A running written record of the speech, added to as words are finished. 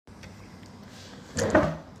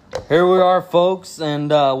Here we are, folks,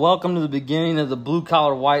 and welcome to the beginning of the Blue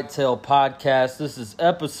Collar Whitetail podcast. This is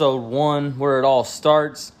episode 1, where it all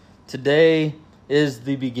starts. Today is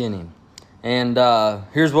the beginning. And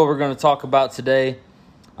here's what we're going to talk about today.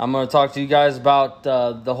 I'm going to talk to you guys about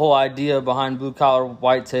the whole idea behind Blue Collar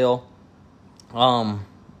Whitetail. I'm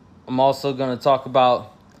also going to talk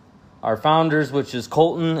about our founders, which is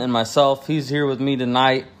Colton and myself. He's here with me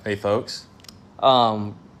tonight. Hey, folks.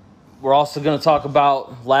 We're also going to talk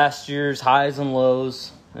about last year's highs and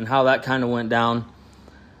lows and how that kind of went down.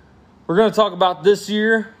 We're going to talk about this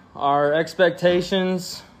year, our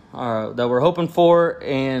expectations that we're hoping for,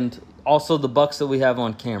 and also the bucks that we have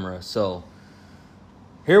on camera. So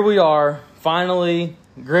here we are, finally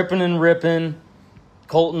gripping and ripping.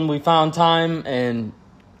 Colton, we found time, and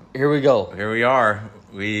here we go. Here we are.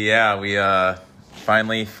 We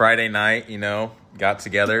finally Friday night, got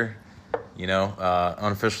together.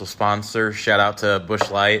 Unofficial sponsor. Shout out to Busch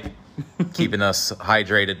Light, keeping us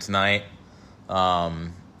hydrated tonight.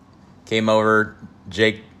 Came over,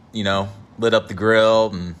 Jake, lit up the grill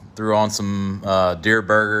and threw on some deer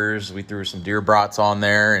burgers. We threw some deer brats on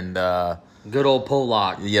there and good old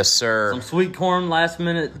Pollock. Yes, sir. Some sweet corn, last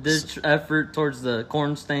minute ditch effort towards the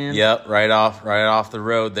corn stand. Yep, right off the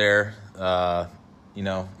road there.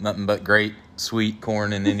 Nothing but great sweet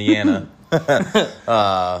corn in Indiana.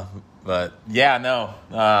 But yeah,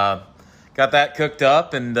 got that cooked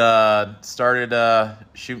up and started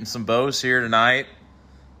shooting some bows here tonight.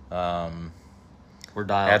 We're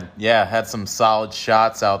dialed. Had some solid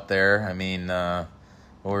shots out there. I mean, what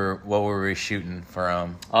were we shooting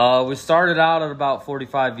from? We started out at about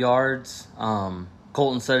 45 yards.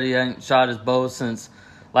 Colton said he hadn't shot his bow since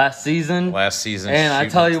last season. And I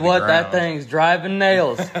tell you what, that thing's driving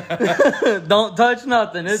nails. Don't touch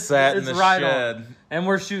nothing. It's in the right shed. on. And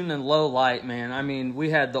we're shooting in low light, man. I mean,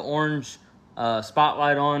 we had the orange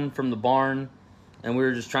spotlight on from the barn, and we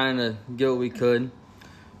were just trying to get what we could.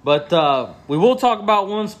 But we will talk about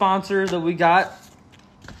one sponsor that we got,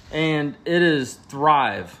 and it is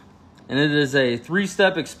Thrive. And it is a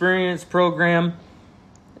 3-step experience program.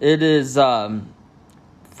 It is for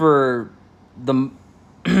the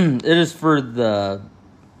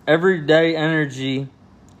everyday energy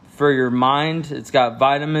for your mind. It's got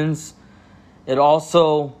vitamins. It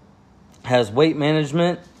also has weight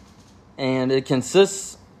management, and it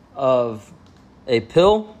consists of a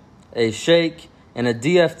pill, a shake, and a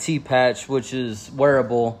DFT patch, which is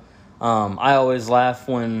wearable. I always laugh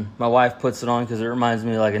when my wife puts it on because it reminds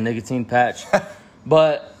me of like a nicotine patch.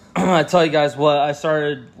 But I tell you guys what, I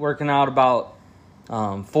started working out about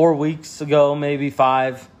 4 weeks ago, maybe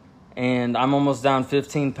 5, and I'm almost down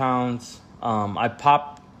 15 pounds. I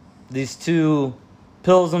pop these 2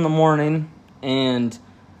 pills in the morning, and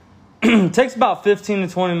it takes about 15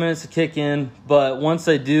 to 20 minutes to kick in, but once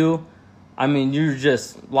they do, I mean, you're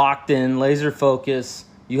just locked in, laser focus.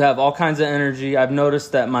 You have all kinds of energy. I've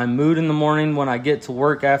noticed that my mood in the morning when I get to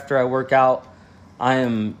work after I work out, I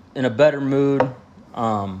am in a better mood.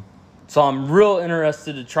 So I'm real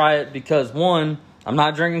interested to try it because, one, I'm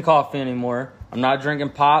not drinking coffee anymore. I'm not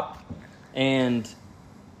drinking pop. And,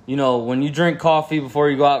 when you drink coffee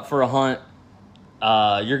before you go out for a hunt,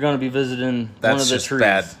 you're going to be visiting one of the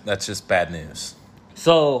trees. That's just bad news.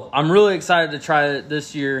 So I'm really excited to try it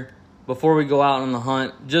this year before we go out on the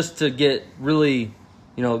hunt, just to get really,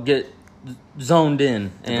 get zoned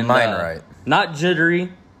in. And mind right. Not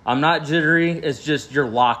jittery. I'm not jittery. It's just you're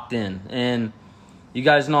locked in. And you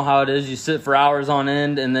guys know how it is. You sit for hours on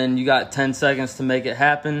end, and then you got 10 seconds to make it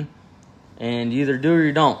happen. And you either do or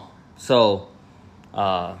you don't. So,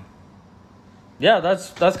 that's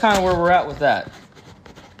kind of where we're at with that.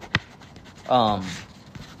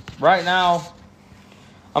 Right now,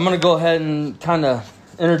 I'm going to go ahead and kind of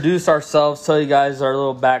introduce ourselves, tell you guys our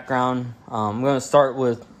little background. I'm going to start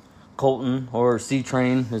with Colton, or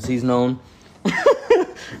C-Train, as he's known.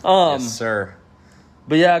 Yes, sir.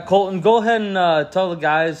 But yeah, Colton, go ahead and tell the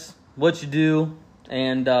guys what you do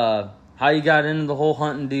and how you got into the whole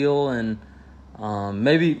hunting deal, and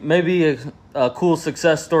maybe a cool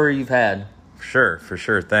success story you've had. For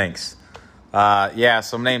sure. Thanks.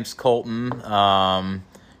 So my name's Colton.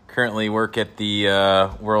 Currently work at the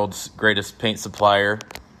world's greatest paint supplier.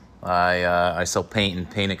 I sell paint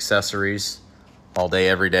and paint accessories all day,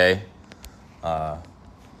 every day. I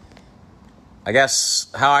guess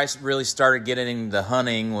how I really started getting into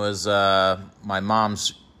hunting was my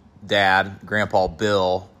mom's dad, Grandpa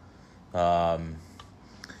Bill.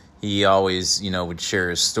 He always, would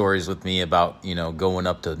share his stories with me about, going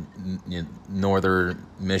up to northern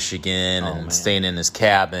Michigan and staying in his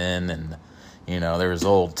cabin and, there was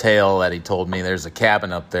old tale that he told me there's a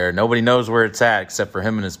cabin up there. Nobody knows where it's at except for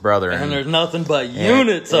him and his brother. And there's nothing but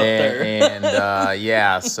units up there.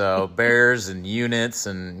 And so bears and units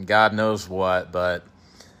and God knows what. But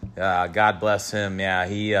God bless him. Yeah,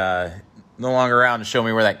 he no longer around to show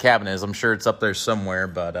me where that cabin is. I'm sure it's up there somewhere.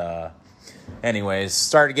 But anyways,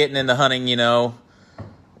 started getting into hunting,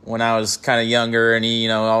 when I was kind of younger, and he,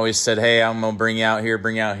 always said, hey, I'm going to bring you out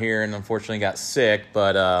here, and unfortunately got sick,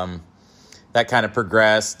 but that kind of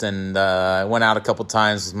progressed, and I went out a couple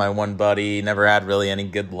times with my one buddy, never had really any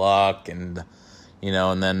good luck, and,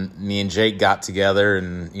 and then me and Jake got together,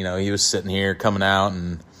 and, he was sitting here coming out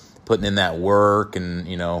and putting in that work, and,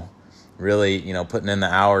 really, putting in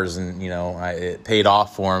the hours, and, it paid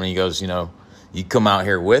off for him. He goes, you come out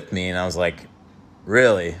here with me, and I was like,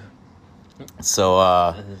 really? So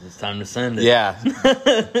it's time to send it. Yeah,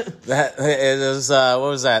 that it was. What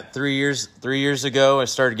was that? 3 years ago, I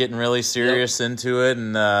started getting really serious into it,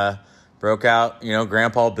 and broke out.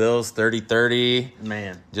 Grandpa Bill's 30-30.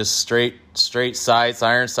 Man, just straight sights,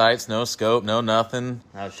 iron sights, no scope, no nothing.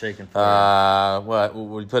 I was shaking for you. What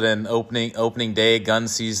we put in opening day gun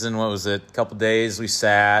season? What was it? A couple days we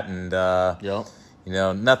sat, and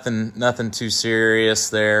nothing too serious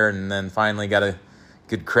there, and then finally got a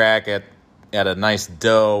good crack at a nice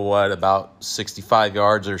doe, about 65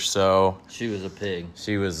 yards or so. She was a pig.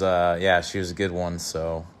 She was, she was a good one.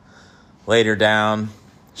 So laid her down.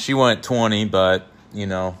 She went 20, but,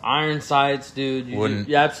 Iron sights, dude.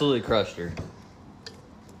 You absolutely crushed her.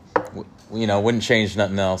 Wouldn't change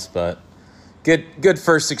nothing else, but good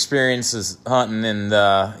first experiences hunting, and,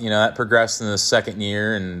 that progressed in the second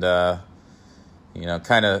year, and,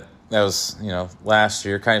 kind of, that was, last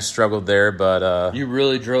year. Kind of struggled there, but you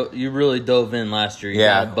really dove in last year. You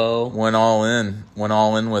got a bow. Went all in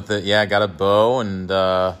with it. Yeah, got a bow, and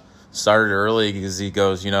started early because he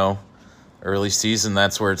goes, early season,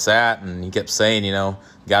 that's where it's at, and he kept saying,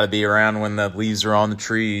 got to be around when the leaves are on the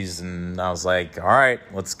trees, and I was like, all right,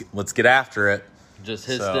 let's get after it. Just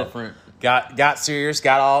hits different. Got serious,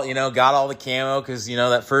 got all the camo, because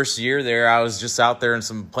that first year there I was just out there in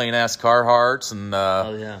some plain ass Carhartts, and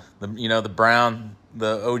the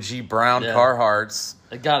OG brown Carhartts.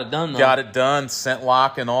 It got it done though. Got it done, scent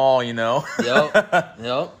lock and all, Yep.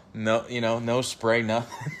 No, no spray,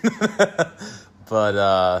 nothing.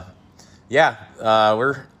 But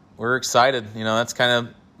we're excited. That's kind of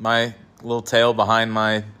my little tale behind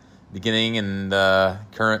my beginning and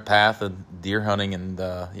current path of deer hunting, and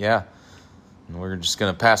And we're just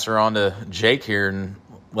going to pass her on to Jake here and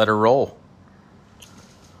let her roll.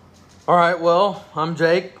 All right, well, I'm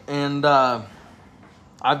Jake, and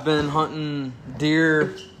I've been hunting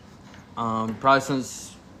deer probably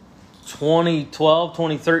since 2012,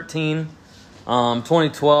 2013.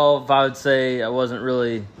 2012, I would say I wasn't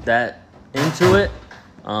really that into it.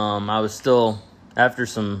 I was still after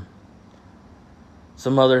some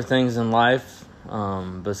other things in life.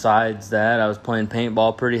 Besides that, I was playing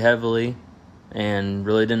paintball pretty heavily and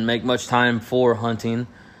really didn't make much time for hunting.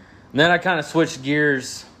 And then I kind of switched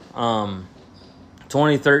gears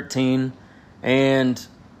 2013, and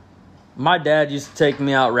my dad used to take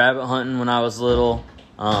me out rabbit hunting when I was little,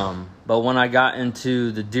 but when I got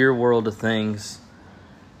into the deer world of things,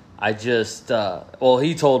 I just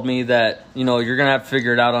he told me that you're gonna have to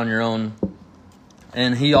figure it out on your own,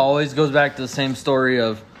 and he always goes back to the same story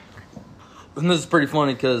of, and this is pretty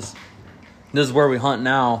funny because this is where we hunt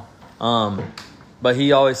now. But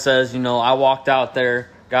he always says, I walked out there,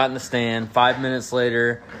 got in the stand, 5 minutes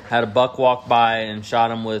later, had a buck walk by and shot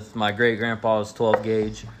him with my great-grandpa's 12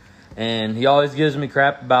 gauge. And he always gives me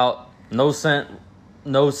crap about no scent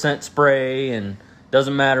spray, and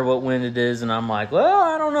doesn't matter what wind it is. And I'm like, well,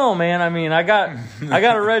 I don't know, man. I mean, I got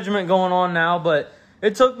a regiment going on now, but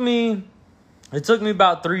it took me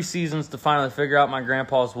about 3 seasons to finally figure out my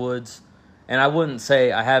grandpa's woods. And I wouldn't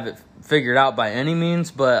say I have it figured out by any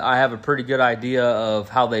means, but I have a pretty good idea of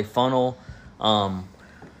how they funnel.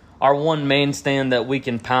 Our one main stand that we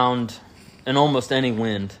can pound in almost any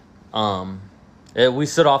wind. We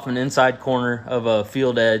sit off an inside corner of a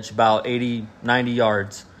field edge about 80, 90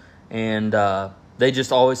 yards. And they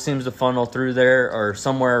just always seems to funnel through there or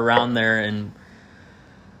somewhere around there. And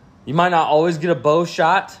you might not always get a bow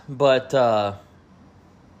shot, but,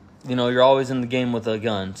 you're always in the game with a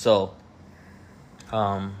gun. So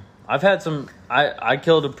I've had some. I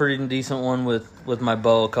killed a pretty decent one with my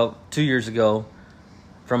bow 2 years ago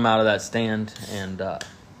from out of that stand, and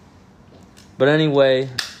but anyway,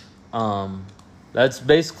 that's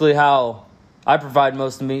basically how I provide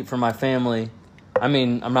most of the meat for my family. I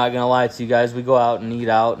mean, I'm not gonna lie to you guys. We go out and eat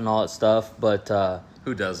out and all that stuff, but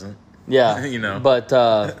who doesn't? Yeah. You know. But,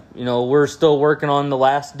 we're still working on the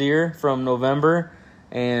last deer from November.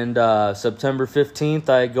 And September 15th,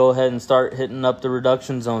 I go ahead and start hitting up the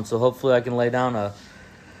reduction zone. So hopefully I can lay down a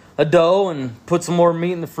doe and put some more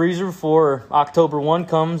meat in the freezer before October 1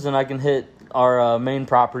 comes and I can hit our main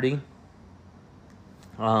property.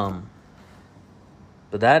 But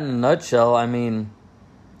that in a nutshell, I mean,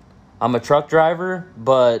 I'm a truck driver,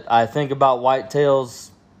 but I think about whitetails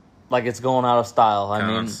like it's going out of style.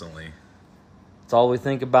 Constantly. It's all we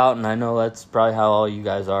think about, and I know that's probably how all you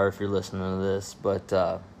guys are if you're listening to this. But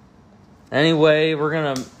anyway, we're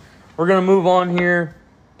gonna move on here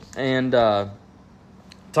and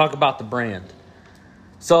talk about the brand.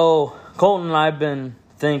 So Colton and I've been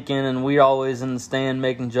thinking, and we always in the stand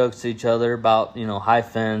making jokes to each other about high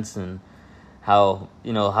fence and how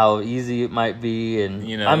easy it might be,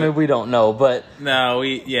 and I mean we don't know, but no,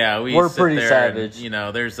 we're pretty savage.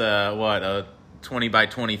 And, there's a 20 by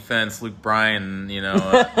 20 fence. Luke Bryan,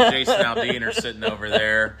 Jason Aldean are sitting over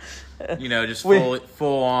there, just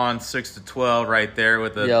full on 6 to 12 right there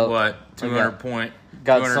with a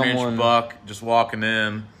 200-inch buck just walking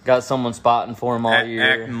in. Got someone spotting for him all year,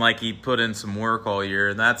 acting like he put in some work all year,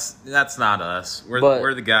 and that's not us.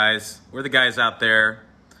 We're the guys. We're the guys out there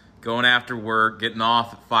going after work, getting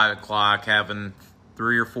off at 5 o'clock, having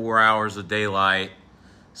 3 or 4 hours of daylight,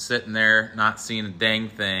 sitting there not seeing a dang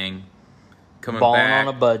thing. Balling on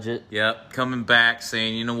a budget. Yep, coming back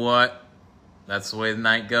saying, you know what? That's the way the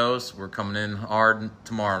night goes. We're coming in hard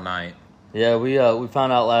tomorrow night. Yeah, we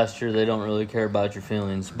found out last year they don't really care about your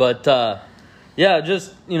feelings. But, we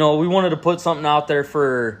wanted to put something out there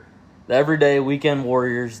for the everyday weekend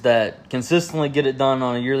warriors that consistently get it done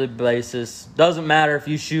on a yearly basis. Doesn't matter if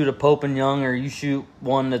you shoot a Pope and Young or you shoot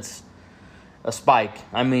one that's a spike.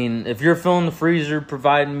 I mean, if you're filling the freezer,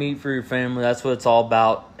 providing meat for your family, that's what it's all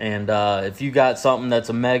about. And if you got something that's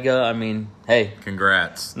a mega, I mean, hey.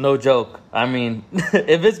 Congrats. No joke. I mean,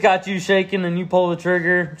 if it's got you shaking and you pull the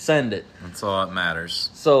trigger, send it. That's all that matters.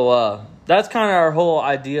 So that's kind of our whole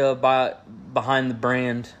idea behind the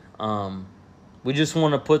brand. We just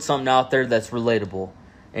want to put something out there that's relatable.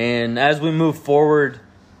 And as we move forward,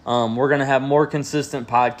 we're going to have more consistent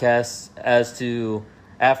podcasts as to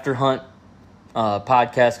after hunt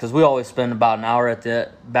podcast, because we always spend about an hour at the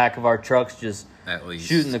back of our trucks just at least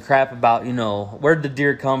shooting the crap about where'd the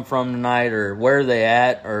deer come from tonight, or where are they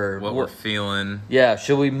at, or what we're feeling. Yeah,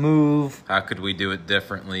 should we move? How could we do it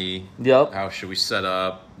differently? Yep. How should we set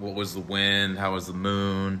up? What was the wind? How was the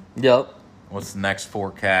moon? Yep. What's the next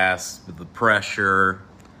forecast with the pressure?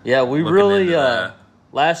 Yeah, we really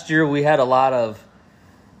last year we had a lot of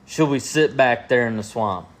should we sit back there in the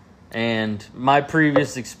swamp. And my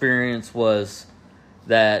previous experience was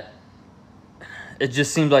that it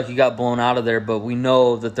just seemed like you got blown out of there, but we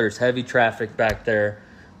know that there's heavy traffic back there.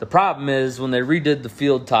 The problem is when they redid the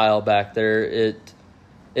field tile back there, it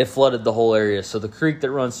flooded the whole area. So the creek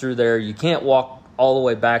that runs through there, you can't walk all the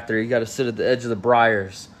way back there. You got to sit at the edge of the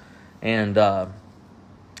briars. And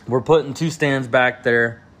we're putting 2 stands back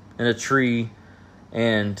there in a tree,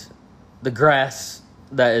 and the grass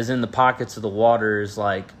that is in the pockets of the water is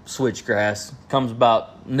like switchgrass. Comes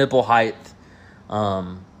about nipple height.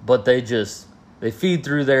 But they feed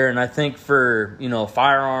through there, and I think for,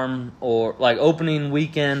 firearm or like opening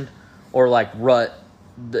weekend or like rut,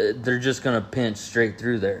 they're just going to pinch straight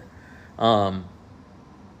through there.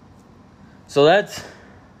 So that's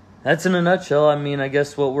in a nutshell. I mean, I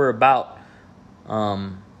guess what we're about.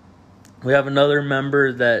 We have another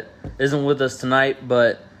member that isn't with us tonight,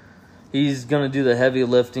 but he's going to do the heavy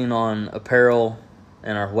lifting on apparel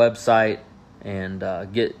and our website and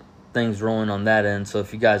get things rolling on that end. So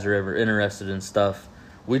if you guys are ever interested in stuff,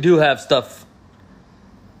 we do have stuff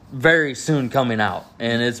very soon coming out,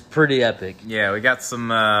 and it's pretty epic. Yeah, we got some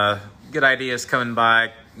good ideas coming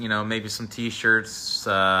by. Maybe some T-shirts,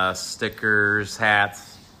 stickers,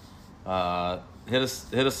 hats. Hit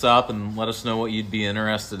us up and let us know what you'd be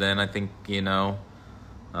interested in. I think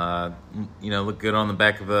look good on the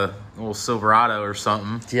back of a little Silverado or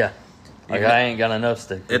something. Yeah. Like I ain't got enough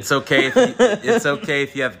stickers. It's okay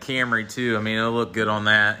if you have a Camry too. I mean, it'll look good on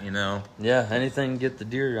that, Yeah, anything to get the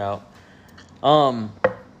deer out. So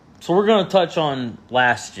we're gonna touch on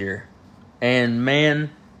last year, and man,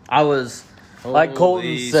 I was like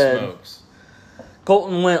Colton said. Smokes.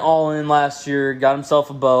 Colton went all in last year, got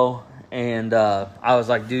himself a bow, and I was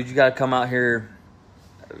like, dude, you gotta come out here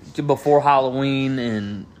before Halloween,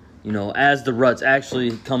 and as the rut's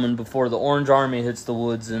actually coming before the Orange Army hits the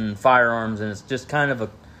woods and firearms, and it's just kind of a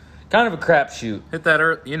crapshoot. Hit that,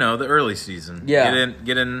 the early season. Yeah,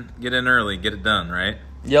 get in early, get it done, right?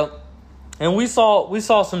 Yep. And we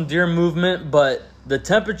saw some deer movement, but the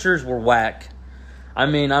temperatures were whack. I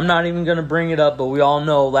mean, I'm not even going to bring it up, but we all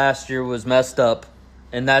know last year was messed up,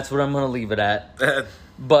 and that's what I'm going to leave it at.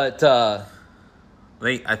 But I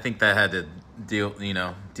think that had to deal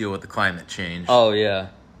with the climate change. Oh yeah.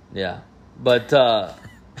 But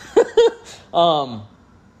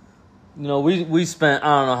we spent I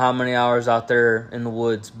don't know how many hours out there in the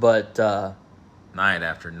woods, but night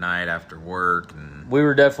after night after work, and we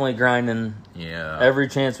were definitely grinding. Yeah. Every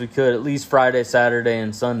chance we could, at least Friday, Saturday,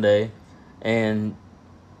 and Sunday. And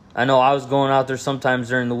I know I was going out there sometimes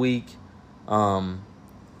during the week.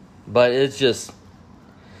 But it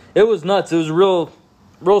was nuts. It was a real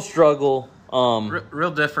struggle.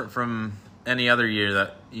 Real different from any other year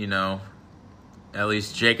that, at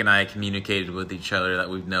least Jake and I communicated with each other that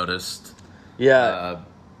we've noticed. Yeah.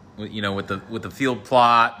 With the field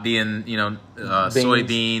plot being,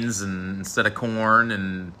 soybeans and instead of corn,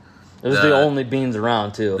 and it was the only beans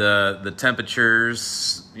around too. The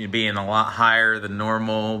temperatures being a lot higher than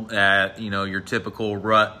normal at, your typical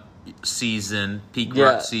rut season, peak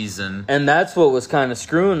rut season. And that's what was kind of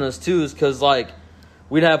screwing us too, is because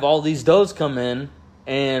we'd have all these does come in,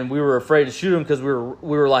 and we were afraid to shoot them because we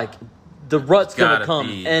were like, the rut's gonna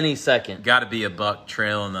come any second. Got to be a buck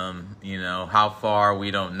trailing them. How far, we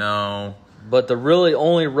don't know. But the really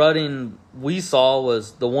only rutting we saw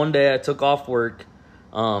was the one day I took off work.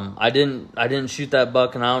 I didn't shoot that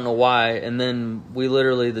buck, and I don't know why. And then we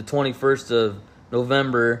literally, the 21st of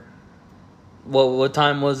November, what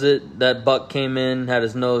time was it? That buck came in, had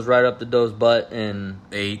his nose right up the doe's butt, and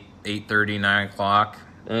 8:30, 9 o'clock.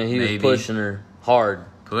 And he was pushing her hard.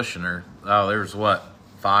 Pushing her. Oh, there's what,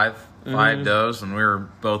 five does, and we were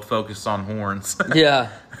both focused on horns. Yeah.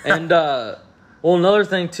 And another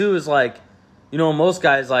thing too is most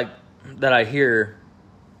guys that I hear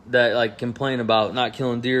that complain about not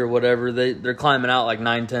killing deer or whatever, they're climbing out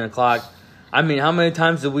 9, 10 o'clock. I mean, how many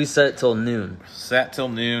times did we sit till noon? Sat till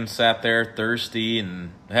noon, sat there thirsty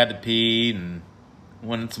and had to pee and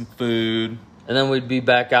wanted some food. And then we'd be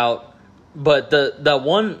back out. But a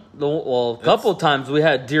couple of times we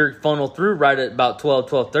had deer funnel through right at about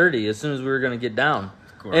 12:30 as soon as we were going to get down.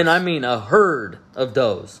 And I mean a herd of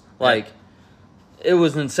does. It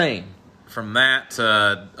was insane. From that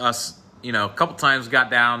to us, a couple times got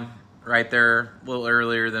down right there a little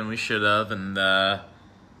earlier than we should have, and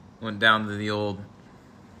went down to the old,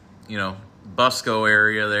 Busco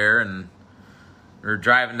area there, and we were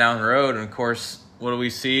driving down the road, and of course, what do we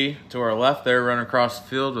see to our left there, running across the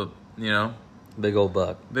field with, big old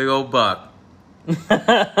buck. Big old buck.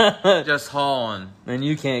 Just hauling. And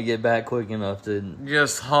you can't get back quick enough to...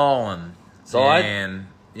 Just hauling. So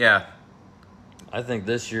yeah. I think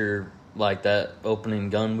this year, that opening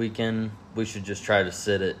gun weekend, we should just try to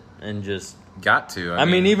sit it and just... Got to. I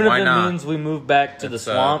mean even if it means we move back to the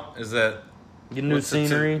swamp. Is that... Get new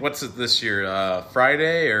scenery. What's it this year?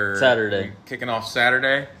 Friday or... Saturday. Kicking off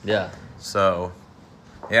Saturday? Yeah. So,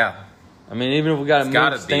 yeah. I mean, even if we got to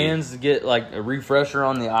move stands to get a refresher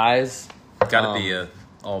on the eyes. Got to be a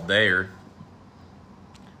all-dayer.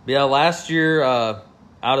 Yeah, last year, out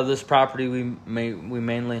of this property we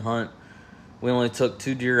mainly hunt. We only took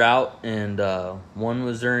 2 deer out, and one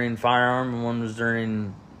was during firearm and one was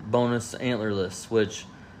during bonus antlerless, which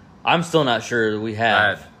I'm still not sure that we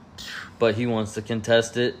have. But he wants to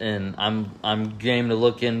contest it, and I'm game to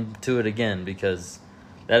look into it again, because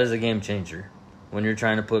that is a game changer when you're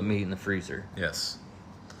trying to put meat in the freezer. Yes.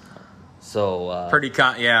 So pretty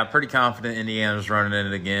confident Indiana's running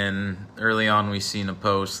it again. Early on, we seen a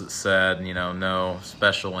post that said, no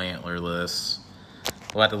special antlerless.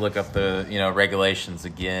 We'll have to look up the regulations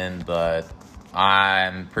again, but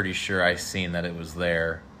I'm pretty sure I seen that it was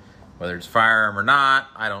there. Whether it's firearm or not,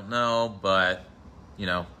 I don't know, but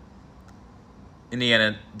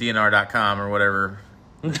IndianaDNR.com or whatever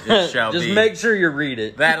it shall just be. make sure you read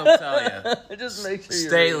it. That'll tell you. Just make sure you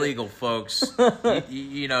stay read legal, folks.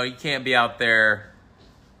 You can't be out there,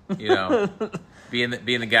 being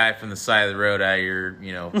the guy from the side of the road out of your,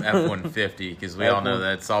 F-150, because we all know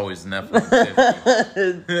that it's always an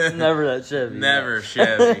F-150. It's never that Chevy. Never a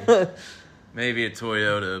Chevy. Maybe a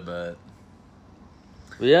Toyota, but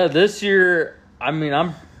yeah, this year, I mean,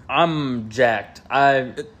 I'm jacked.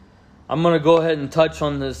 I'm going to go ahead and touch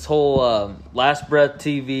on this whole Last Breath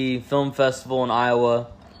TV film festival in Iowa.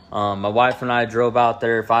 My wife and I drove out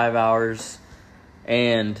there 5 hours.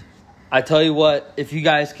 And I tell you what, if you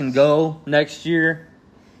guys can go next year,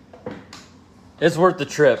 it's worth the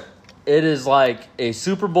trip. It is like a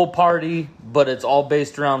Super Bowl party, but it's all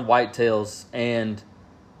based around whitetails. And,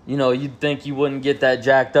 you'd think you wouldn't get that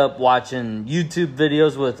jacked up watching YouTube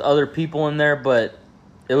videos with other people in there, but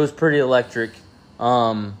it was pretty electric.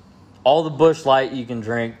 all the Busch Light you can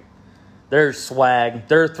drink. There's swag.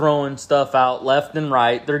 They're throwing stuff out left and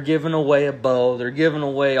right. They're giving away a bow. They're giving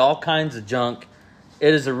away all kinds of junk.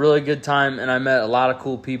 It is a really good time, and I met a lot of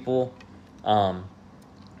cool people.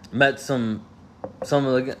 Met some of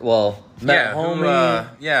the met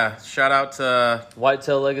homie. Shout out to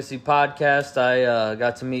Whitetail Legacy Podcast. I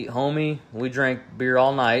got to meet homie. We drank beer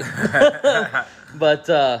all night. But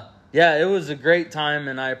it was a great time,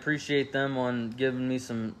 and I appreciate them on giving me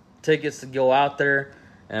some tickets to go out there.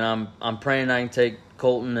 And I'm praying I can take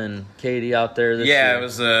Colton and Katie out there this year. Yeah, it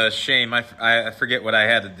was a shame. I forget what I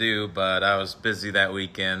had to do, but I was busy that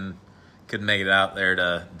weekend. Couldn't make it out there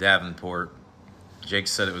to Davenport. Jake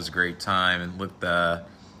said it was a great time, and looked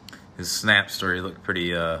his Snap story looked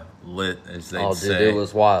pretty lit, as they'd say. Oh, dude, it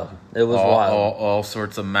was wild. It was wild. All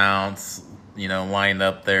sorts of mounts, lined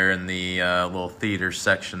up there in the little theater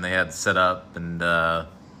section they had set up, and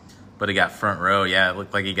but he got front row. Yeah, it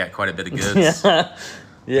looked like he got quite a bit of goods.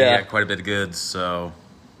 Yeah, he got quite a bit of goods. So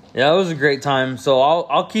yeah, it was a great time. So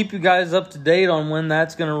I'll keep you guys up to date on when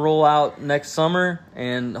that's going to roll out next summer,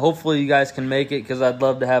 and hopefully you guys can make it, because I'd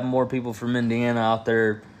love to have more people from Indiana out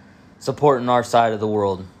there supporting our side of the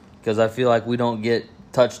world, because I feel like we don't get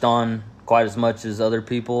touched on quite as much as other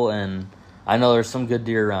people, and I know there's some good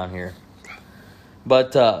deer around here.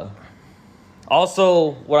 But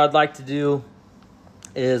also what I'd like to do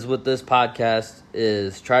is with this podcast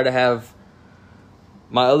is try to have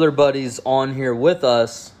my other buddies on here with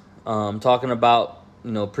us, talking about,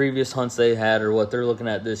 previous hunts they had or what they're looking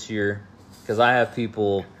at this year, because I have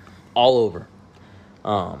people all over.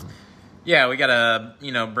 Yeah, we got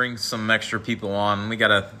to, bring some extra people on. We got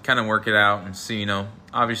to kind of work it out and see,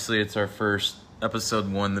 obviously it's our first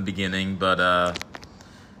episode 1 in the beginning, but,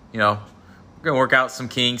 we're going to work out some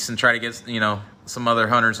kinks and try to get, some other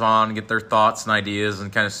hunters on and get their thoughts and ideas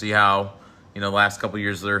and kind of see how, last couple of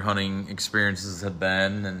years their hunting experiences have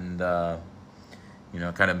been, and,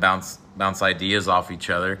 kind of bounce ideas off each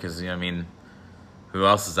other, because, who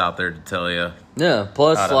else is out there to tell you? Yeah,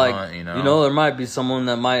 plus, hunt, there might be someone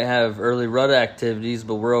that might have early rut activities,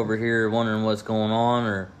 but we're over here wondering what's going on,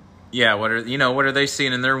 or... Yeah, what are they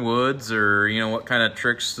seeing in their woods, or, what kind of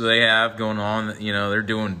tricks do they have going on that, they're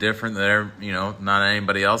doing different that, not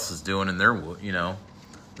anybody else is doing in their,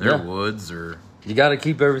 woods, or... You got to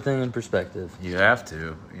keep everything in perspective. You have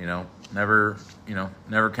to, never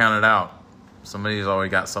count it out. Somebody's always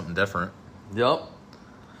got something different. Yep.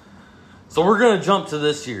 So we're going to jump to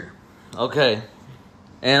this year. Okay.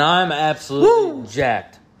 And I'm absolutely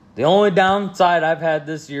jacked. The only downside I've had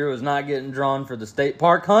this year was not getting drawn for the state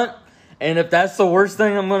park hunt. And if that's the worst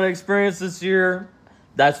thing I'm going to experience this year,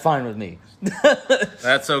 that's fine with me.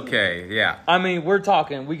 That's okay, yeah. I mean, we're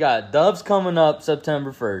talking, we got doves coming up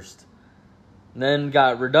September 1st. Then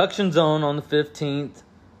got reduction zone on the 15th.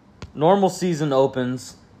 Normal season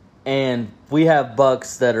opens. And we have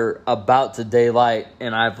bucks that are about to daylight.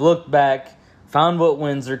 And I've looked back, found what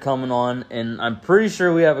winds are coming on, and I'm pretty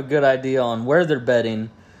sure we have a good idea on where they're bedding.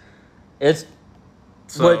 Which,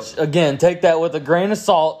 again, take that with a grain of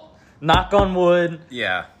salt. Knock on wood.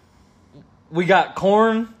 Yeah. We got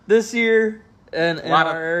corn this year in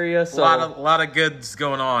our area. So a lot of goods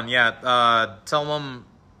going on. Yeah. Tell them...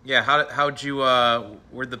 Yeah, how'd you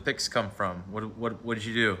where'd the picks come from? What did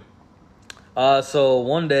you do? So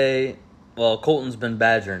one day, Colton's been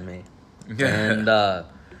badgering me, and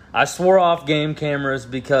I swore off game cameras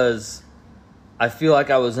because I feel like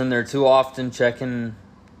I was in there too often checking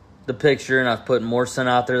the picture, and I was putting more scent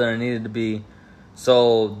out there than I needed to be.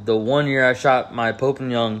 So the one year I shot my Pope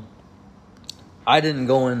and Young, I didn't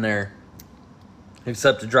go in there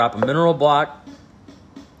except to drop a mineral block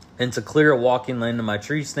and to clear a walking lane to my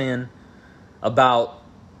tree stand I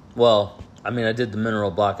did the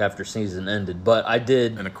mineral block after season ended, but I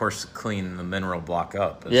did... And, of course, clean the mineral block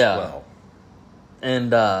up as well.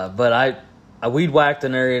 And, but I weed whacked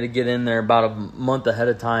an area to get in there about a month ahead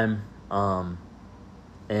of time,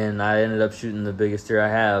 and I ended up shooting the biggest deer I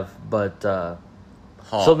have, but...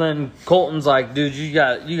 So then Colton's like, dude, you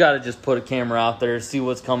got to just put a camera out there, see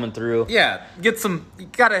what's coming through. Yeah, you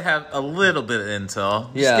got to have a little bit of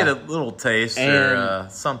intel. Just get a little taste or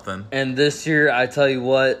something. And this year, I tell you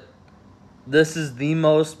what, this is the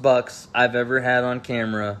most bucks I've ever had on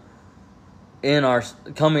camera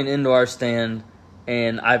coming into our stand.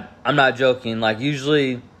 And I'm not joking. Like,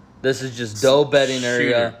 usually this is just doe bedding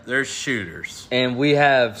area. There's shooters. And we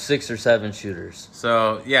have 6 or 7 shooters.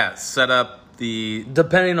 So, yeah, set up.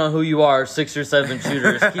 Depending on who you are, 6 or 7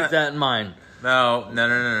 shooters. Keep that in mind. No.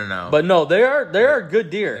 But no, they are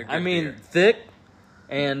good deer. Thick,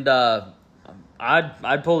 and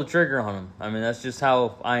I'd pull the trigger on him. I mean, that's just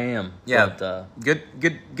how I am. Yeah, But,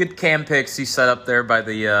 good cam picks he set up there by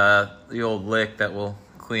the old lick that we'll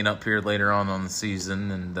clean up here later on the season,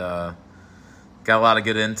 and got a lot of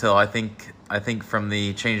good intel. I think from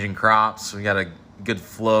the changing crops, we got a good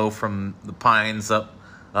flow from the pines up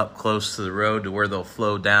close to the road to where they'll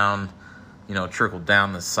flow down, trickle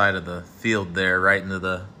down the side of the field there right into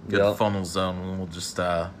the good funnel zone, and we'll just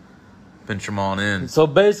pinch them on in. So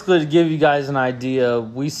basically, to give you guys an idea,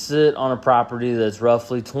 we sit on a property that's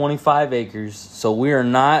roughly 25 acres, so we are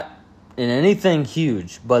not in anything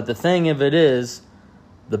huge. But the thing of it is,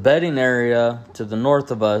 the bedding area to the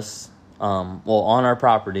north of us, on our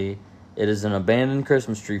property, it is an abandoned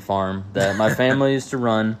Christmas tree farm that my family used to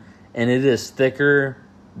run, and it is thicker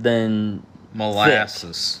than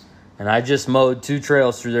molasses. Thick. And I just mowed 2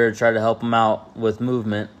 trails through there to try to help them out with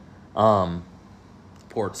movement. So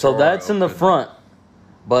that's in the front.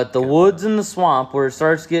 But the woods and the swamp, where it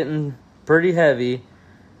starts getting pretty heavy,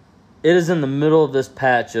 it is in the middle of this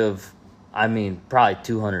patch of, probably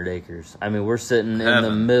 200 acres. We're sitting in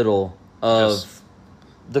the middle of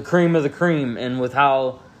the cream of the cream. And with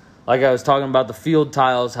how, like I was talking about the field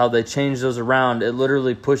tiles, how they change those around, it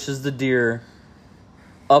literally pushes the deer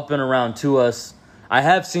up and around to us. I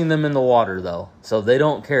have seen them in the water, though, so they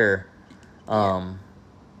don't care. They're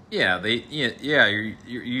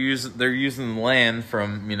using the land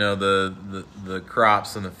from the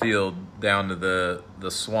crops in the field down to the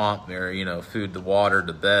swamp there, food to water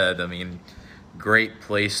to bed. Great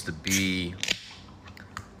place to be.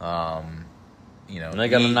 And they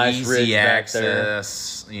got a nice easy ridge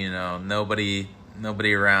access, back there.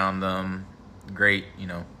 nobody around them. Great,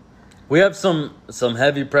 We have some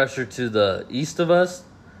heavy pressure to the east of us,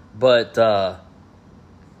 but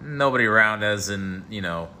nobody around, as in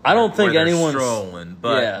I don't think anyone's strolling.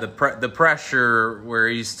 But the pressure where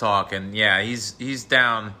he's talking, he's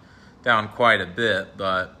down quite a bit.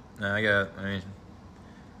 But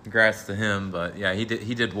congrats to him. But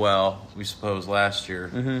he did well, we suppose, last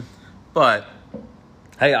year. Mm-hmm. But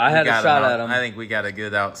hey, I had a shot at him. I think we got a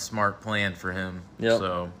good smart plan for him. Yep.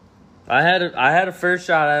 So I had a fair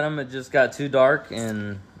shot at him. It just got too dark,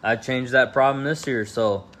 and I changed that problem this year.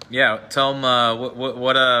 So tell him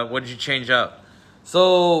what did you change up?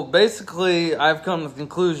 So basically, I've come to the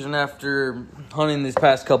conclusion after hunting these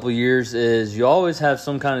past couple years is you always have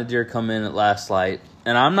some kind of deer come in at last light,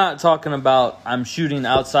 and I'm not talking about I'm shooting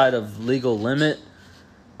outside of legal limit.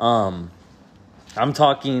 I'm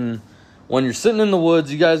talking when you're sitting in the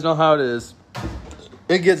woods. You guys know how it is.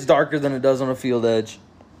 It gets darker than it does on a field edge.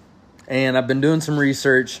 And I've been doing some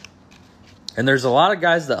research, and there's a lot of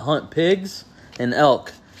guys that hunt pigs and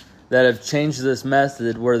elk that have changed this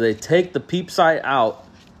method where they take the peep sight out,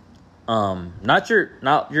 not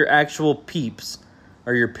your actual peeps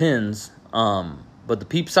or your pins, but the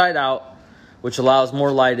peep sight out, which allows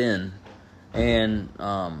more light in. And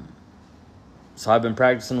so I've been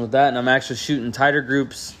practicing with that, and I'm actually shooting tighter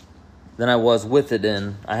groups than I was with it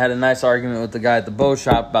in. I had a nice argument with the guy at the bow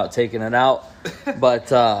shop about taking it out,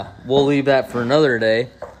 but we'll leave that for another day.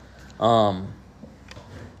 But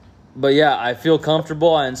I feel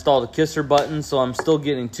comfortable. I installed a kisser button, so I'm still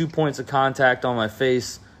getting 2 points of contact on my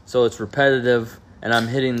face, so it's repetitive, and I'm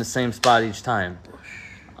hitting the same spot each time.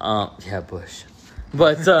 Bush.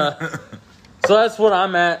 But so that's what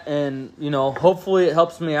I'm at, and hopefully it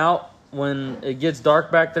helps me out when it gets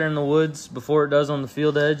dark back there in the woods before it does on the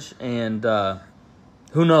field edge, and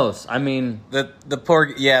who knows? The poor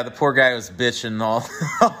guy was bitching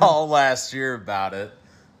all last year about it.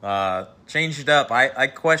 Changed it up. I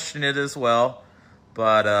question it as well,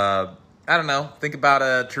 but I don't know. Think about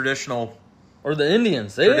a traditional, or the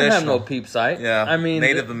Indians. They didn't have no peep sight. Yeah,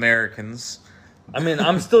 Native Americans.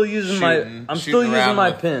 I'm still using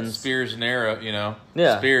my pins, spears and arrow.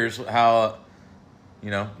 Yeah, spears. How.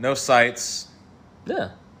 No sights. Yeah.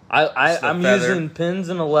 I'm using pins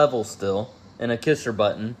and a level still and a kisser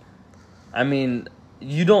button.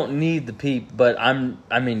 You don't need the peep, but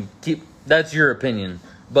that's your opinion.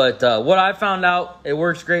 But what I found out, it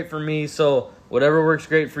works great for me, so whatever works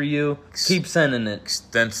great for you, keep sending it.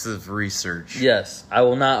 Extensive research. Yes. I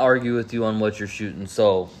will not argue with you on what you're shooting,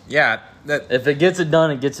 so if it gets it done,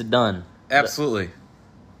 it gets it done. Absolutely.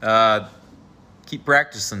 Keep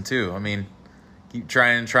practicing too. Keep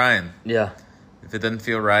trying. Yeah. If it doesn't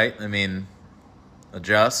feel right,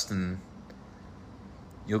 adjust and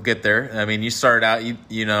you'll get there. You started out,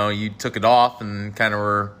 you took it off and kind of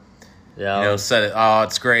were, said it. Oh,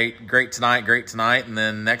 it's great tonight. And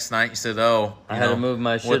then next night you said, I had to move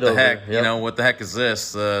my shit over. What the heck? Yep. What the heck is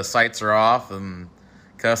this? The sights are off, and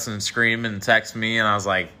cussing and screaming and texting me. And I was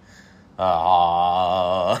like,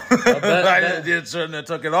 I shouldn't have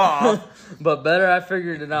took it off. But better I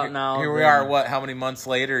figured it out now. Here we are, how many months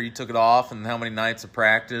later you took it off and how many nights of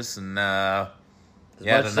practice and as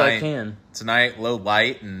much as I can. Tonight, low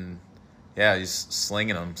light and he's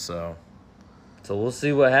slinging them, so we'll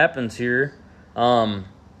see what happens here. Again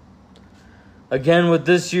with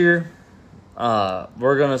this year,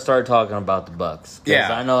 we're gonna start talking about the Bucks.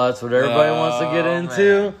 Yeah. I know that's what everybody wants to get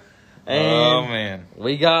into. Man. And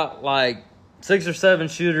we got like 6 or 7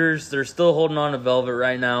 shooters. They're still holding on to Velvet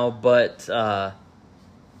right now, but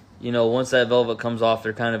once that Velvet comes off,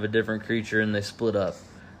 they're kind of a different creature and they split up.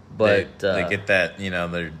 But they get that,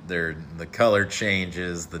 the color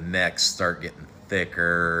changes, the necks start getting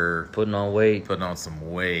thicker, putting on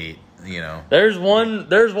some weight. There's one of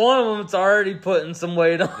them that's already putting some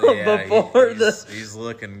weight on he's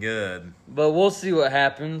looking good. But we'll see what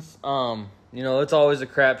happens. It's always a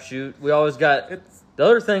crapshoot. We always got the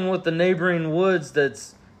other thing with the neighboring woods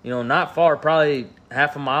that's, not far, probably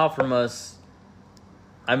half a mile from us.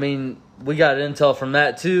 I mean, we got intel from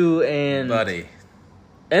that too, and buddy,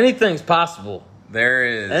 anything's possible.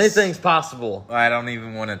 Anything's possible. I don't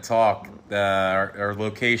even want to talk. Our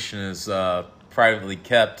location is privately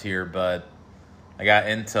kept here, but I got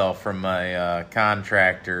intel from my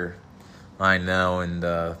contractor I know, and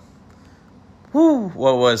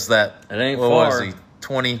what was that? It ain't what far. Was he?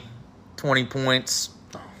 20 points.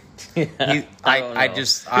 Yeah,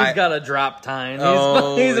 he's got a drop time.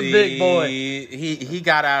 He's a big boy. He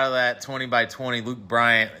got out of that 20 by 20 Luke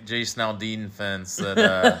Bryant, Jason Aldean fence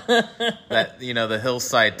that the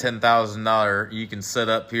hillside $10,000 you can set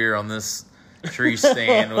up here on this tree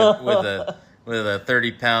stand with a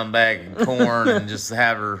 30-pound bag of corn and just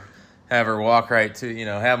have her walk right to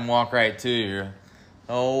have him walk right to you.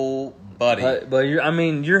 Oh, buddy. But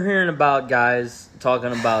you're hearing about guys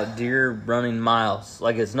talking about deer running miles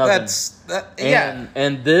like it's nothing.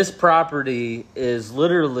 And this property is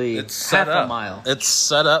literally half a mile. It's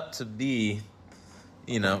set up to be,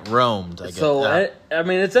 roamed. I guess. So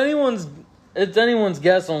it's anyone's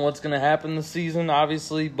guess on what's going to happen this season,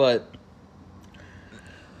 obviously. But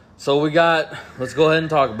so let's go ahead and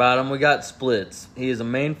talk about him. We got Splits. He is a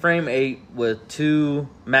mainframe 8 with 2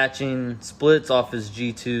 matching splits off his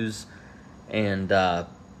G2s. And I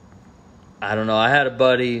don't know. I had a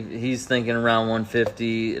buddy. He's thinking around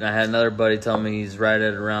 150. And I had another buddy tell me he's right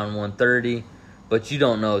at around 130. But you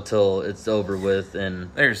don't know till it's over with.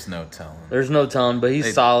 And there's no telling. But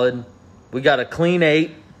he's solid. We got a clean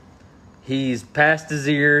 8. He's past his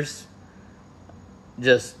ears.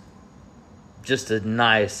 Just a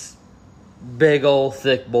nice, big old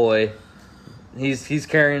thick boy. He's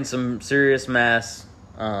carrying some serious mass.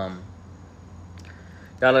 Got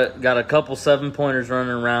a couple 7-pointers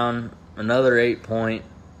running around, another 8-point.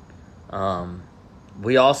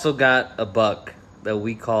 We also got a buck that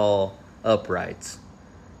we call Uprights.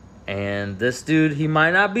 And this dude, he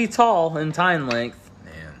might not be tall in tine length.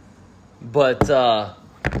 Man. But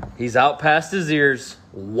he's out past his ears,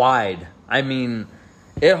 wide. I mean,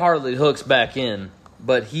 it hardly hooks back in.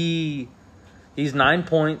 But he's 9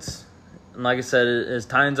 points. And like I said, his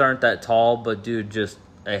tines aren't that tall, but dude, just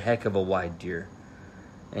a heck of a wide deer.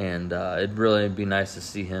 And it'd really be nice to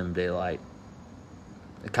see him daylight.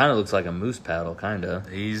 It kind of looks like a moose paddle, kind of.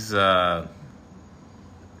 He's a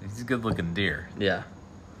good-looking deer. Yeah.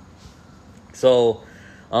 So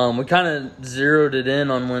we kind of zeroed it in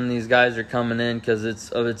on when these guys are coming in because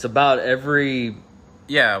it's about every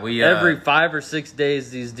 5 or 6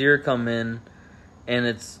 days these deer come in, and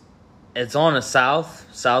it's on a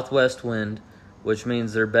southwest wind, which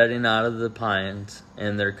means they're bedding out of the pines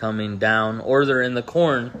and they're coming down, or they're in the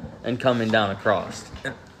corn and coming down across.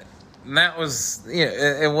 And that was,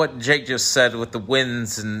 and what Jake just said with the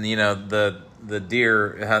winds and the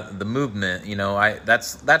deer, the movement.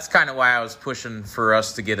 That's kind of why I was pushing for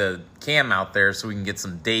us to get a cam out there so we can get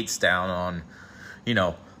some dates down on,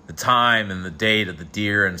 the time and the date of the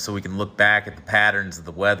deer, and so we can look back at the patterns of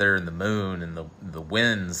the weather and the moon and the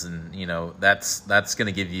winds, and that's going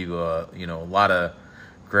to give you a lot of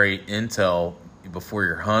great intel before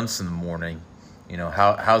your hunts in the morning.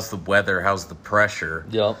 How's the weather, how's the pressure,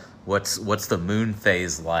 what's the moon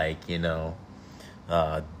phase like,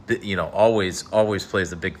 always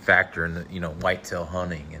plays a big factor in the whitetail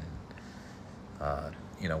hunting, and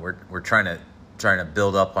we're trying to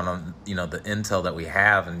build up on the intel that we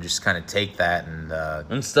have and just kind of take that and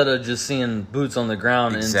instead of just seeing boots on the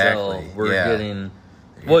ground intel, we're getting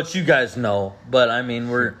what you guys know. But I mean,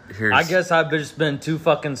 I guess I've just been too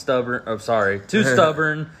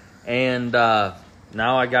stubborn, and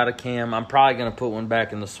now I got a cam. I'm probably gonna put one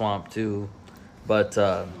back in the swamp too, but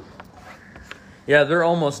Yeah, they're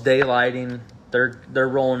almost daylighting. They're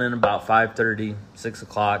rolling in about 5:30, 6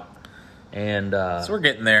 o'clock. And So we're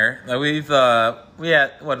getting there. We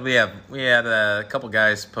had a couple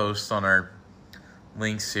guys post on our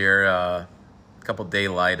links here. A couple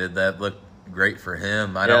daylighted that looked great for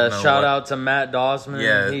him. I don't know. Shout out to Matt Dawsman.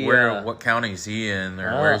 Yeah, what county is he in,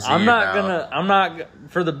 or where is he? I'm not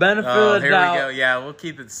for the benefit of the doubt. Here we go. Yeah, we'll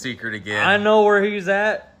keep it secret again. I know where he's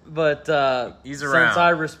at, but he's around. Since I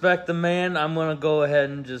respect the man, I'm gonna go ahead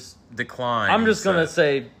and just decline. I'm just gonna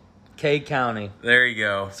say K County. There you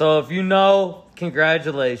go. So if you know,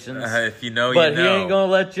 congratulations. If you know, but he ain't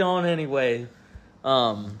gonna let you on anyway.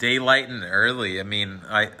 Daylighting early. I mean,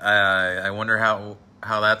 I wonder how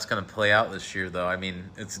that's going to play out this year, though. I mean,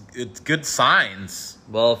 it's good signs.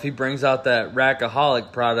 Well, if he brings out that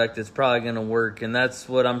Rackaholic product, it's probably going to work, and that's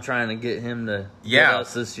what I'm trying to get him to get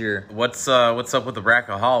us this year. What's up with the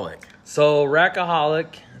Rackaholic? So Rackaholic,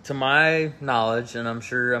 to my knowledge, and I'm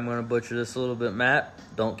sure I'm going to butcher this a little bit, Matt,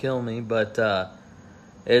 don't kill me, but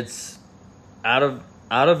it's out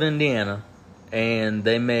of Indiana, and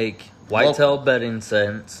they make whitetail bedding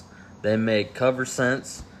scents. They make cover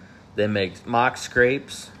scents. They make mock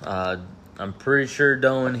scrapes. I'm pretty sure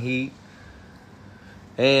doe and heat.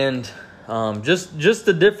 And just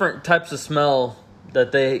the different types of smell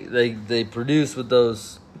that they produce with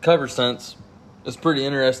those cover scents is pretty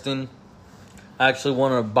interesting. I actually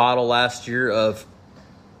won a bottle last year of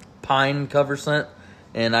pine cover scent,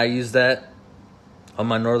 and I used that on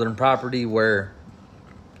my northern property where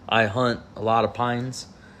I hunt a lot of pines.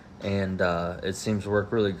 And it seems to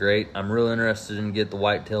work really great. I'm really interested in get the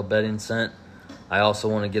whitetail bedding scent. I also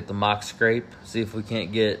want to get the mock scrape. See if we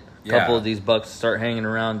can't get a couple of these bucks to start hanging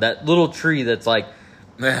around that little tree that's like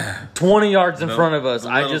 20 yards in front of us.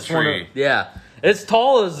 I just want to, it's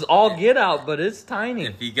tall as all get out, but it's tiny.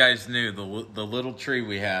 If you guys knew the little tree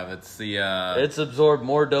we have, it's it's absorbed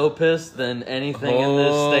more doe piss than anything in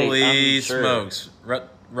this state. Holy smokes!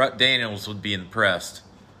 Rut Daniels would be impressed.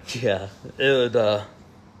 Yeah, it would.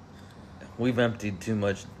 We've emptied too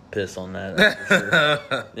much piss on that. That's for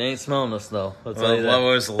sure. They ain't smelling us though. I'll tell you that. What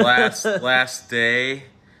was the last day?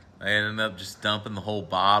 I ended up just dumping the whole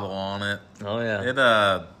bottle on it. Oh yeah.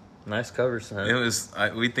 It nice cover scent. It was.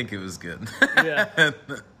 We think it was good. Yeah.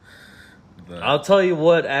 I'll tell you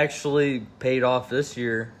what actually paid off this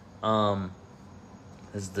year.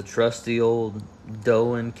 Is the trusty old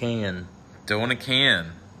doe in can. Doe in a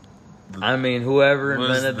can. I mean, whoever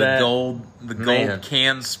invented that. The gold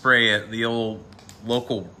can spray at the old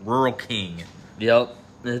local Rural King. Yep.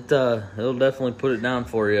 It'll definitely put it down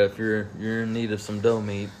for you if you're in need of some doe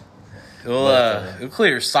meat. It'll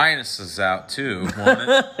clear your sinuses out too, won't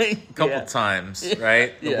it? A couple times,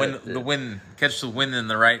 right? The wind, catch the wind in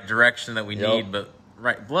the right direction that we need, but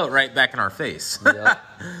blow it right back in our face. Yep.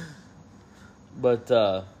 But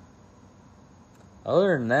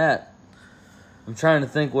other than that, I'm trying to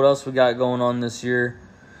think what else we got going on this year.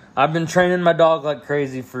 I've been training my dog like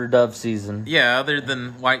crazy for dove season. Yeah, other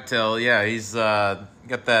than whitetail, he's got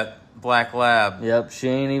that black lab. Yep, she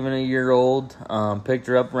ain't even a year old. Picked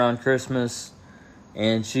her up around Christmas,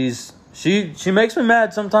 and she makes me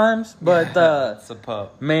mad sometimes, but it's a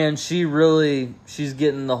pup. Man, she's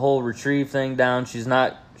getting the whole retrieve thing down. She's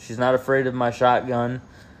not afraid of my shotgun.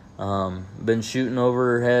 Been shooting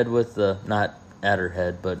over her head with not at her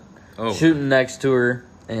head, but shooting next to her,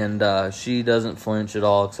 and she doesn't flinch at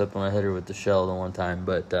all except when I hit her with the shell the one time.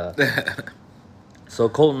 But so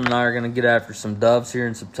Colton and I are going to get after some doves here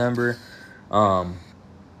in September. I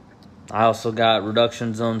also got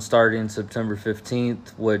Reduction Zone starting September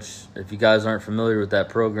 15th, which, if you guys aren't familiar with that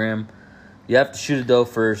program, you have to shoot a doe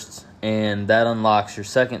first, and that unlocks your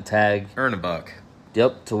second tag. Earn a buck.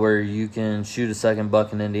 Yep, to where you can shoot a second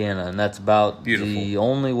buck in Indiana, and that's about the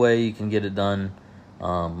only way you can get it done.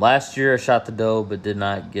 Last year I shot the doe but did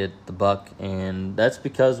not get the buck, and that's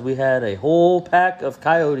because we had a whole pack of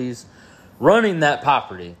coyotes running that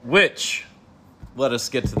property. Which, let us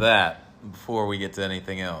get to that before we get to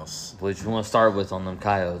anything else. Which you want to start with on them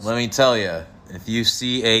coyotes. Let me tell you, if you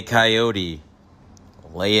see a coyote,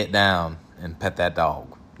 lay it down and pet that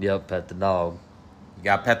dog. Yep, pet the dog. You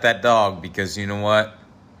got to pet that dog because you know what?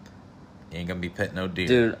 You ain't going to be petting no deer.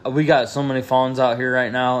 Dude, we got so many fawns out here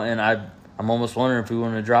right now, and I'm almost wondering if we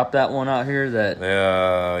want to drop that one out here.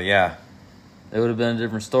 Yeah. It would have been a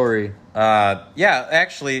different story.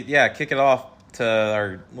 Kick it off to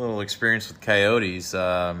our little experience with coyotes.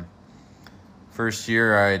 First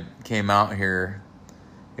year I came out here,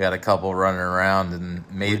 we had a couple running around, and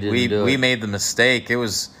we made the mistake. It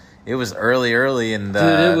was it was early, and dude,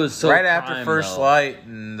 it was so right prime, after first though. light,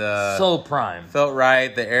 and So prime. felt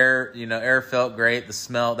right. The air felt great. The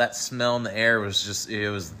smell in the air was just, it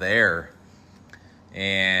was there.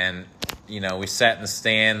 And we sat in the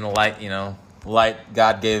stand. The light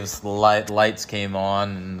God gave us the light. Lights came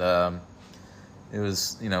on, and it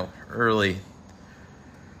was early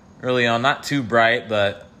on, not too bright,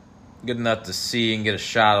 but good enough to see and get a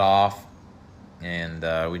shot off.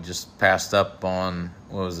 And we just passed up on,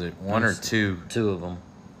 what was it, one or two? Two of them.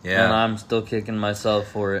 Yeah. And I'm still kicking myself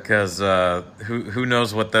for it. Because who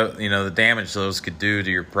knows what the damage those could do to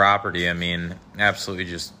your property. I mean, absolutely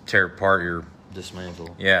just tear apart your...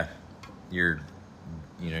 Dismantle. Yeah. Your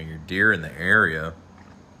deer in the area.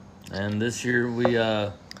 And this year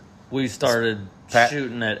we started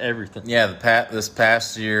shooting at everything. Yeah, this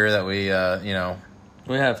past year that we,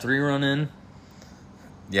 We have 3 run in.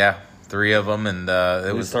 Yeah, 3 of them, and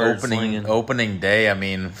it was opening day. I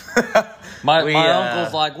mean, my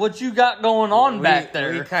uncle's like, "What you got going on back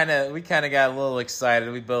there?" We kind of got a little excited.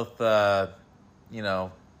 We both, kind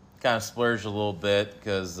of splurged a little bit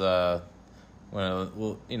because,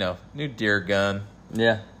 new deer gun.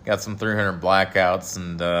 Yeah, got some 300 blackouts,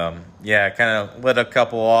 and kind of lit a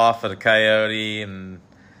couple off at a coyote, and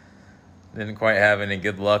didn't quite have any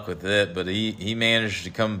good luck with it, but he managed to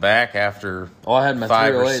come back after I had my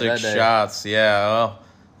 5 or 6 that day. shots. Yeah, well,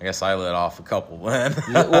 I guess I lit off a couple then.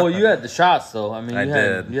 Well, you had the shots, though. I mean,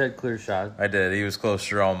 did. You had clear shots. I did. He was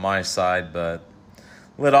closer on my side, but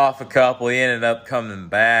lit off a couple. He ended up coming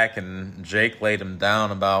back, and Jake laid him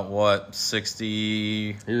down about,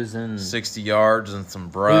 60... He was in 60 yards and some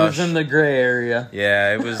brush. He was in the gray area.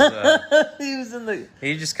 Yeah, it was... he was in the...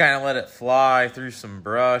 He just kind of let it fly through some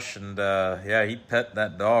brush, and, he pet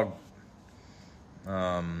that dog.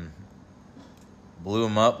 Blew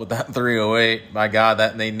him up with that 308. My God,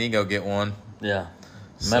 that made me go get one. Yeah.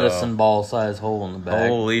 Medicine ball size hole in the back.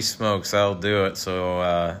 Holy smokes, that'll do it.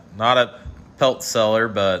 So, not a pelt seller,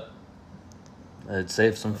 but... It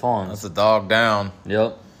saved some fawns. That's a dog down.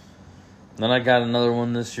 Yep. Then I got another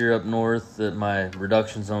one this year up north at my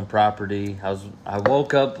reduction zone property. I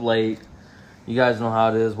woke up late. You guys know how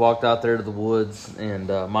it is. Walked out there to the woods, and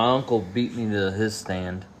my uncle beat me to his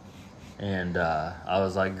stand. And I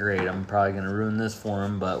was like, great, I'm probably going to ruin this for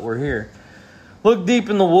him, but we're here. Look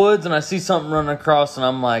deep in the woods, and I see something running across, and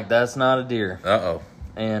I'm like, that's not a deer. Uh-oh.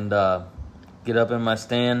 And get up in my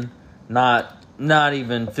stand. Not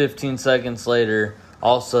even 15 seconds later,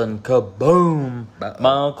 all of a sudden, kaboom! Uh-oh.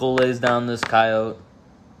 My uncle lays down this coyote.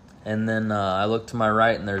 And then I look to my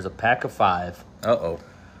right, and there's a pack of 5. Uh-oh.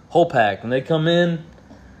 Whole pack. And they come in,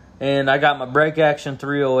 and I got my break action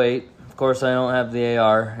 308. Of course, I don't have the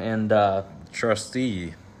AR. And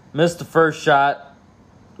Trustee. missed the first shot,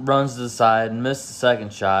 runs to the side, and missed the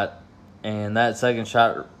second shot. And that second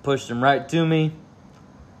shot pushed him right to me.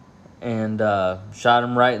 And shot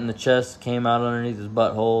him right in the chest, came out underneath his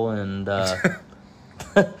butthole, and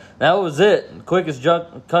that was it. Quickest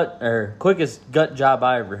gut job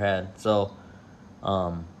I ever had. So, if I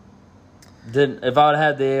would have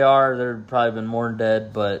had the AR, there'd probably been more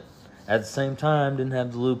dead. But at the same time, didn't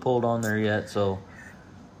have the loophole on there yet. So,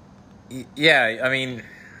 yeah, I mean,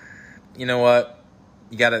 you know what?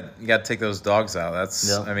 You gotta take those dogs out. That's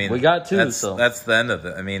yep. I mean, we got 2. That's the end of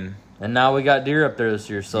it. I mean. And now we got deer up there this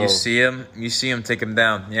year, so... You see him, take him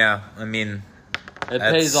down. Yeah, I mean... It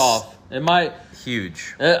pays off. It might...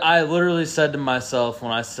 Huge. I literally said to myself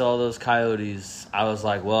when I saw those coyotes, I was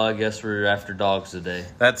like, well, I guess we're after dogs today.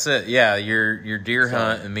 That's it, yeah. Your deer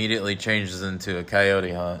hunt immediately changes into a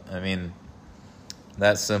coyote hunt. I mean,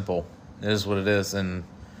 that's simple. It is what it is. And,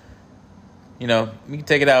 you can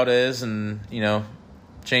take it out as and,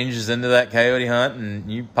 changes into that coyote hunt,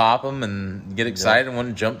 and you pop them and get excited and want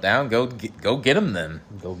to jump down. Go get them then.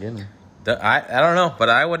 Go get them. I don't know, but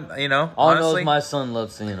I would, All honestly, I know is my son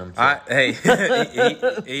loves seeing them. So. Hey,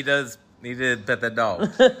 he does. He did pet that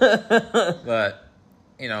dog, but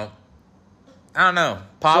I don't know.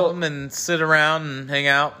 Pop them and sit around and hang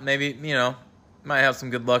out. Maybe might have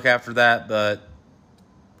some good luck after that. But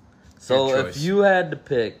so if you had to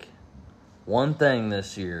pick one thing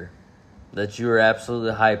this year that you were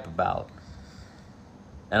absolutely hype about,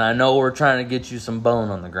 and I know we're trying to get you some bone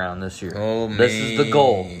on the ground this year. This is the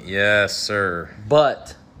goal. Yes, sir.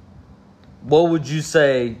 But what would you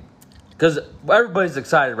say? Because everybody's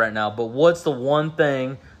excited right now, but what's the one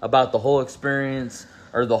thing about the whole experience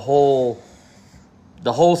or the whole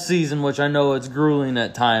season, which I know it's grueling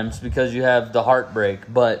at times because you have the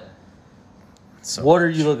heartbreak, but what are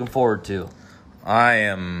you looking forward to? I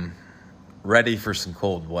am ready for some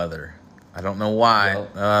cold weather. I don't know why.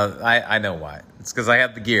 Yep. I know why. It's because I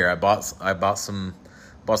have the gear. I bought some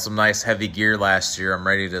bought some nice heavy gear last year. I'm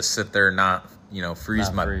ready to sit there and not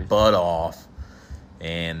freeze my butt off.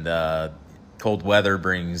 And cold weather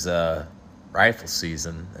brings rifle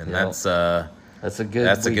season, and that's a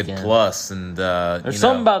good plus. And there's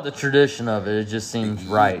something about the tradition of it. It just seems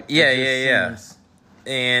right. Yeah.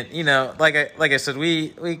 And like I said,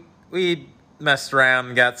 we messed around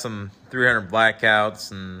and got some 300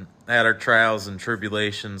 blackouts and had our trials and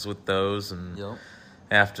tribulations with those. And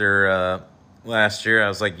after last year, I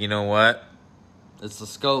was like, you know what? It's the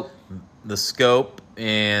scope. The scope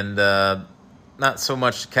and not so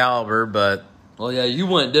much the caliber, but well, yeah, you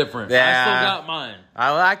went different. Yeah, I still got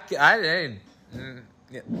mine.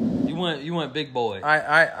 You went big boy.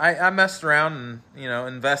 I messed around and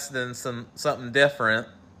invested in something different,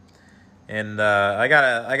 and I got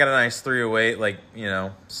a nice 308,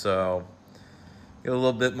 so get a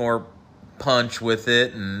little bit more punch with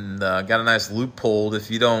it, and got a nice loophole.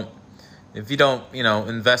 If you don't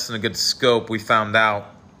invest in a good scope, we found out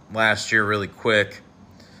last year really quick.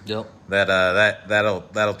 Yep.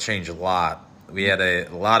 That'll change a lot. We had a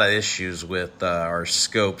lot of issues with our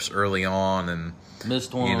scopes early on, and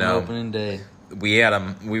missed one on opening day.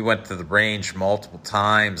 We went to the range multiple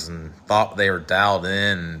times and thought they were dialed in,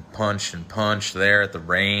 and punched there at the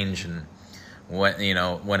range, and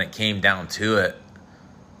when it came down to it,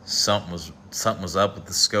 something was up with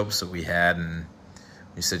the scopes that we had, and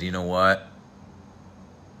we said, you know what,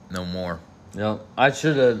 no more. Yep, I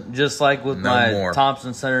should have, just like with my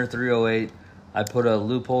Thompson Center 308, I put a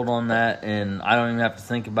loophole on that, and I don't even have to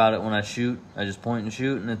think about it when I shoot. I just point and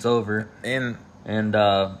shoot, and it's over. And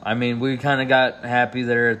we kind of got happy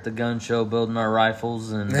there at the gun show building our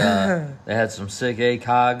rifles, and they had some sick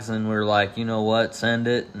ACOGs, and we were like, you know what, send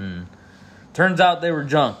it. And turns out they were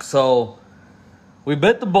junk. So we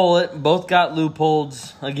bit the bullet, both got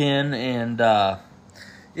loopholes again, and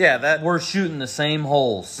we're shooting the same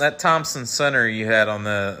holes. That Thompson Center you had on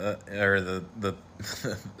the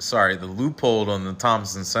sorry, the loophole on the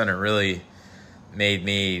Thompson Center really made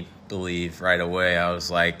me believe right away. I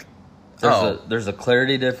was like, there's a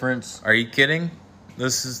clarity difference. Are you kidding?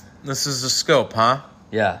 This is a scope, huh?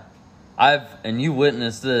 Yeah. And you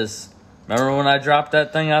witnessed this. Remember when I dropped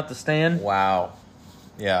that thing out the stand? Wow.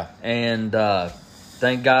 Yeah. And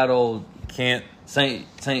thank God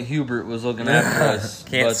St. Hubert was looking after us.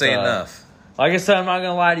 Can't say enough. Like I said, I'm not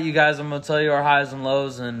going to lie to you guys. I'm going to tell you our highs and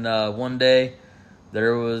lows. And one day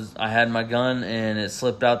I had my gun and it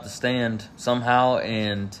slipped out the stand somehow,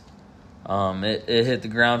 and it hit the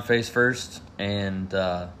ground face first, and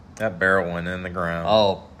that barrel went in the ground.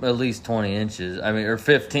 Oh, at least 20 inches. Or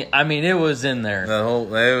 15. It was in there.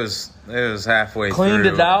 It was halfway Cleaned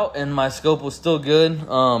through. It out, and my scope was still good.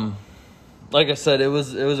 Like I said, it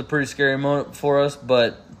was a pretty scary moment for us,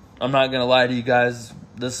 but I'm not gonna lie to you guys.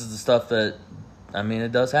 This is the stuff that,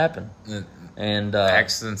 it does happen. And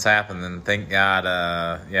accidents happen, and thank God,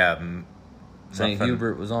 St.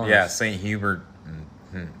 Hubert was on us. Yeah, St. Hubert.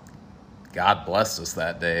 God blessed us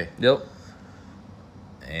that day. Yep.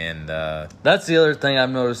 And that's the other thing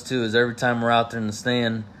I've noticed too, is every time we're out there in the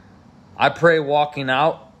stand, I pray walking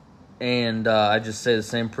out, and I just say the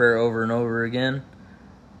same prayer over and over again.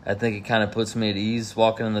 I think it kind of puts me at ease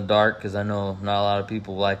walking in the dark, because I know not a lot of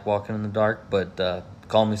people like walking in the dark, but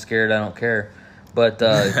call me scared, I don't care. But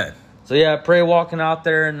so yeah, I pray walking out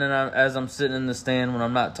there, and then as I'm sitting in the stand, when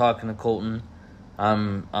I'm not talking to Colton,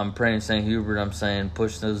 I'm praying St. Hubert. I'm saying,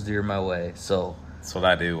 push those deer my way. So that's what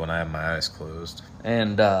I do when I have my eyes closed.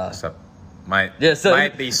 And might be sleeping.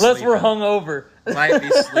 Unless we're hungover. Might be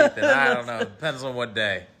sleeping. I don't know. Depends on what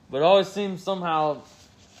day. But it always seems somehow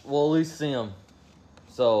we'll at least see them.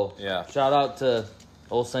 So yeah, shout out to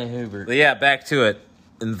old St. Hubert. But yeah, back to it.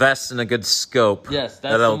 Invest in a good scope. Yes,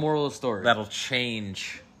 that's the moral of the story. That'll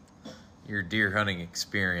change your deer hunting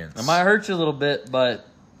experience. It might hurt you a little bit, but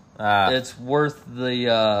it's worth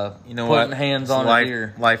the putting hands on a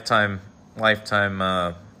deer. Lifetime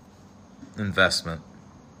investment.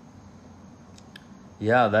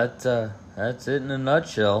 Yeah, that's it in a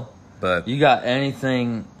nutshell. But you got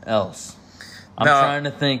anything else? I'm trying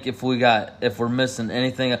to think if we're missing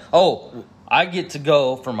anything. Oh, I get to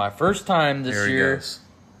go for my first time this year.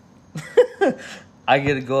 I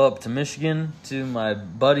get to go up to Michigan to my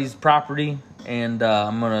buddy's property, and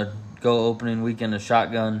I'm gonna go opening weekend of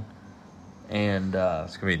shotgun. And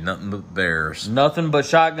it's gonna be nothing but bears. Nothing but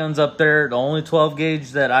shotguns up there. The only 12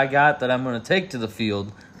 gauge that I got that I'm gonna take to the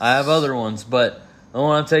field. I have other ones, but the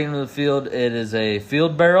one I'm taking to the field, it is a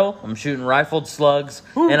field barrel. I'm shooting rifled slugs,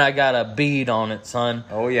 and I got a bead on it, son.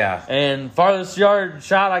 Oh yeah. And farthest yard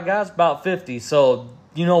shot I got is about 50. So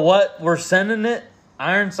you know what? We're sending it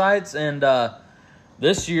iron sights, and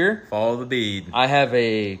this year, Follow the bead. I have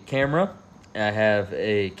a camera. I have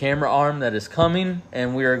a camera arm that is coming,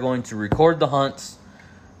 and we are going to record the hunts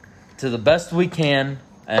to the best we can.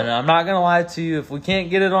 And I'm not going to lie to you. If we can't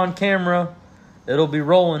get it on camera, it'll be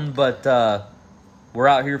rolling, but we're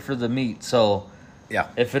out here for the meat. So Yeah.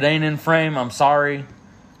 if it ain't in frame, I'm sorry.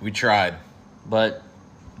 We tried. But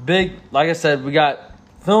like I said, we got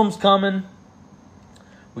films coming.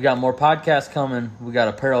 We got more podcasts coming. We got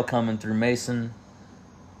apparel coming through Mason.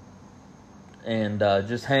 And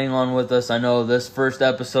just hang on with us. I know this first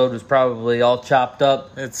episode was probably all chopped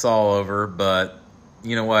up. It's all over, but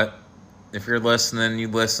you know what? If you're listening, you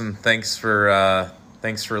listen. Thanks for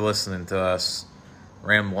listening to us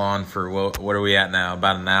ramble on for what are we at now?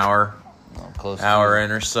 About an hour? Close Hour to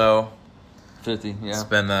in or so. 50, yeah. It's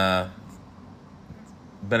been a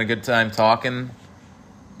good time talking.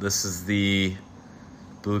 This is the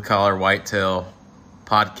Blue Collar Whitetail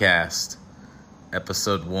Podcast,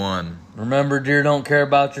 episode 1. Remember, deer don't care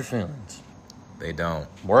about your feelings. They don't.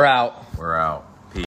 We're out. We're out.